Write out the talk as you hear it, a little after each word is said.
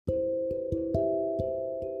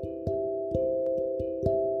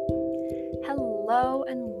Hello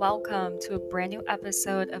and welcome to a brand new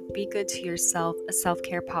episode of Be Good to Yourself, a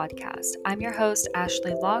self-care podcast. I'm your host,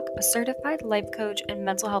 Ashley Locke, a certified life coach and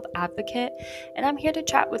mental health advocate, and I'm here to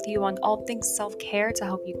chat with you on all things self-care to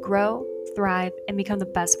help you grow, thrive, and become the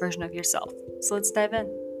best version of yourself. So let's dive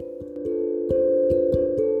in.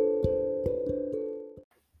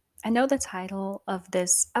 I know the title of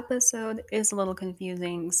this episode is a little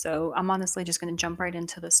confusing, so I'm honestly just going to jump right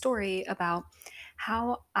into the story about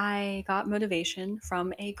how I got motivation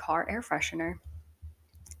from a car air freshener.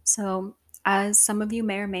 So, as some of you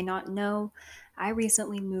may or may not know, I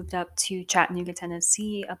recently moved up to Chattanooga,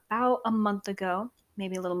 Tennessee about a month ago,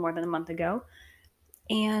 maybe a little more than a month ago,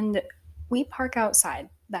 and we park outside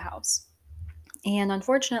the house. And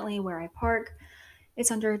unfortunately, where I park,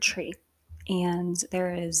 it's under a tree. And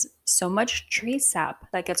there is so much tree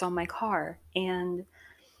sap that gets on my car. And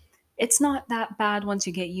it's not that bad once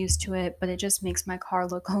you get used to it, but it just makes my car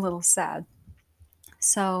look a little sad.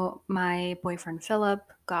 So my boyfriend Philip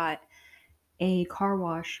got a car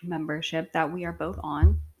wash membership that we are both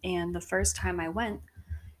on. And the first time I went,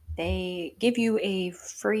 they give you a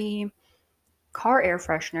free car air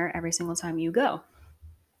freshener every single time you go.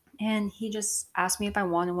 And he just asked me if I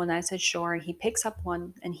wanted one. I said sure. He picks up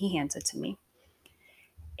one and he hands it to me.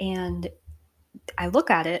 And I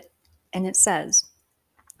look at it and it says,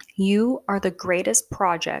 "You are the greatest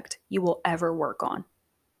project you will ever work on."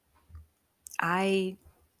 I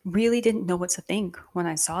really didn't know what to think when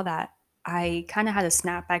I saw that. I kind of had to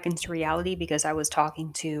snap back into reality because I was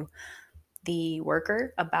talking to the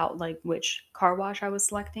worker about like which car wash I was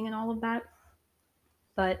selecting and all of that.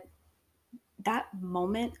 But that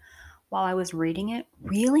moment while I was reading it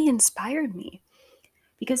really inspired me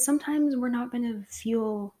because sometimes we're not going to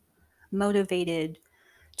feel motivated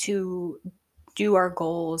to do our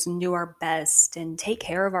goals and do our best and take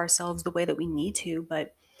care of ourselves the way that we need to.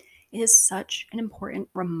 But it is such an important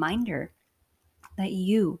reminder that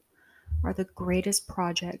you are the greatest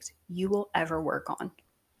project you will ever work on.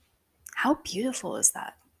 How beautiful is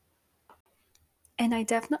that? And I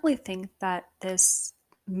definitely think that this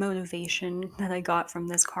motivation that I got from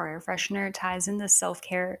this car air freshener ties into self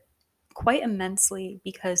care quite immensely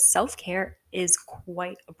because self care is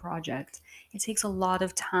quite a project. It takes a lot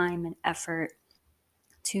of time and effort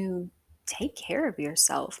to take care of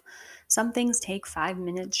yourself. Some things take 5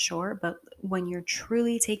 minutes, sure, but when you're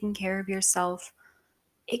truly taking care of yourself,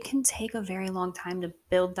 it can take a very long time to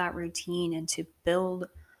build that routine and to build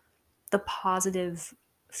the positive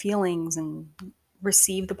feelings and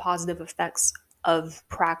receive the positive effects of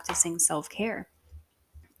practicing self care.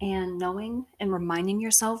 And knowing and reminding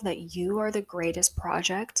yourself that you are the greatest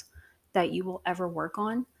project that you will ever work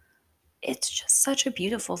on, it's just such a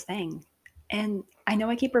beautiful thing. And I know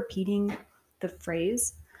I keep repeating the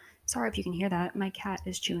phrase. Sorry if you can hear that. My cat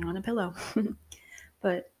is chewing on a pillow.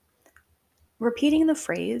 But repeating the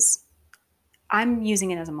phrase, I'm using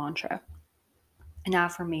it as a mantra, an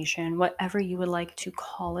affirmation, whatever you would like to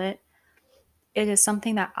call it. It is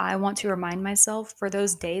something that I want to remind myself for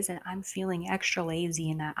those days that I'm feeling extra lazy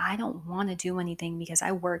and that I don't want to do anything because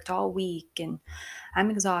I worked all week and I'm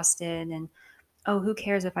exhausted and oh, who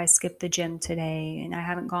cares if I skip the gym today and I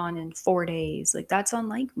haven't gone in 4 days? Like, that's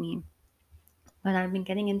unlike me. But I've been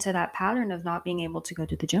getting into that pattern of not being able to go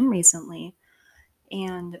to the gym recently.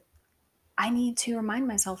 And I need to remind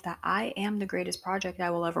myself that I am the greatest project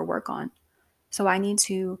I will ever work on. So I need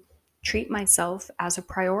to treat myself as a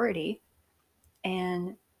priority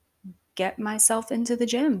and get myself into the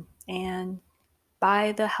gym and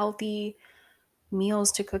buy the healthy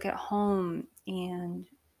meals to cook at home and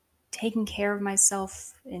taking care of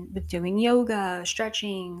myself with doing yoga,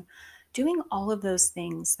 stretching, doing all of those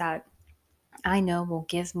things that I know will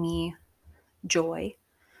give me joy,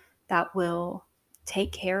 that will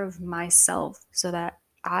take care of myself so that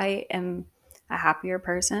I am a happier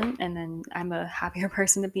person and then I'm a happier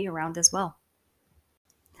person to be around as well.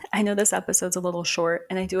 I know this episode's a little short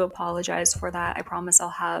and I do apologize for that. I promise I'll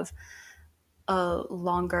have a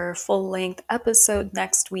longer, full length episode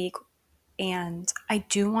next week. And I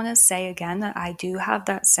do want to say again that I do have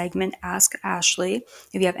that segment, Ask Ashley.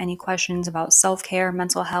 If you have any questions about self care,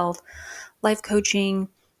 mental health, life coaching,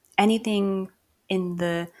 anything in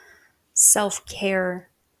the self care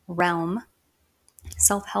realm,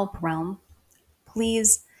 self help realm,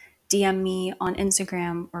 please DM me on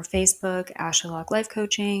Instagram or Facebook, Ashley Locke Life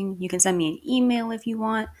Coaching. You can send me an email if you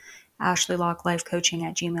want,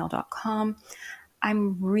 ashleylockelifecoaching@gmail.com.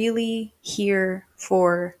 I'm really here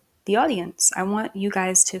for the audience. I want you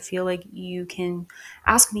guys to feel like you can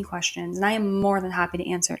ask me questions, and I am more than happy to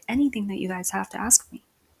answer anything that you guys have to ask me.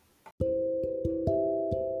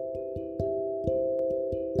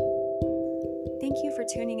 Thank for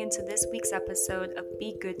tuning into this week's episode of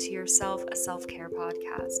Be Good to Yourself, a self-care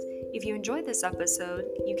podcast. If you enjoyed this episode,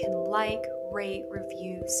 you can like, rate,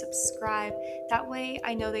 review, subscribe. That way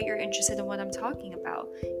I know that you're interested in what I'm talking about.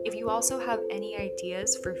 If you also have any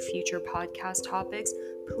ideas for future podcast topics,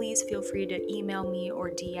 please feel free to email me or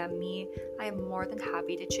DM me. I am more than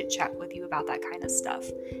happy to chit chat with you about that kind of stuff.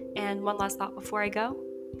 And one last thought before I go,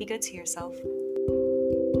 be good to yourself.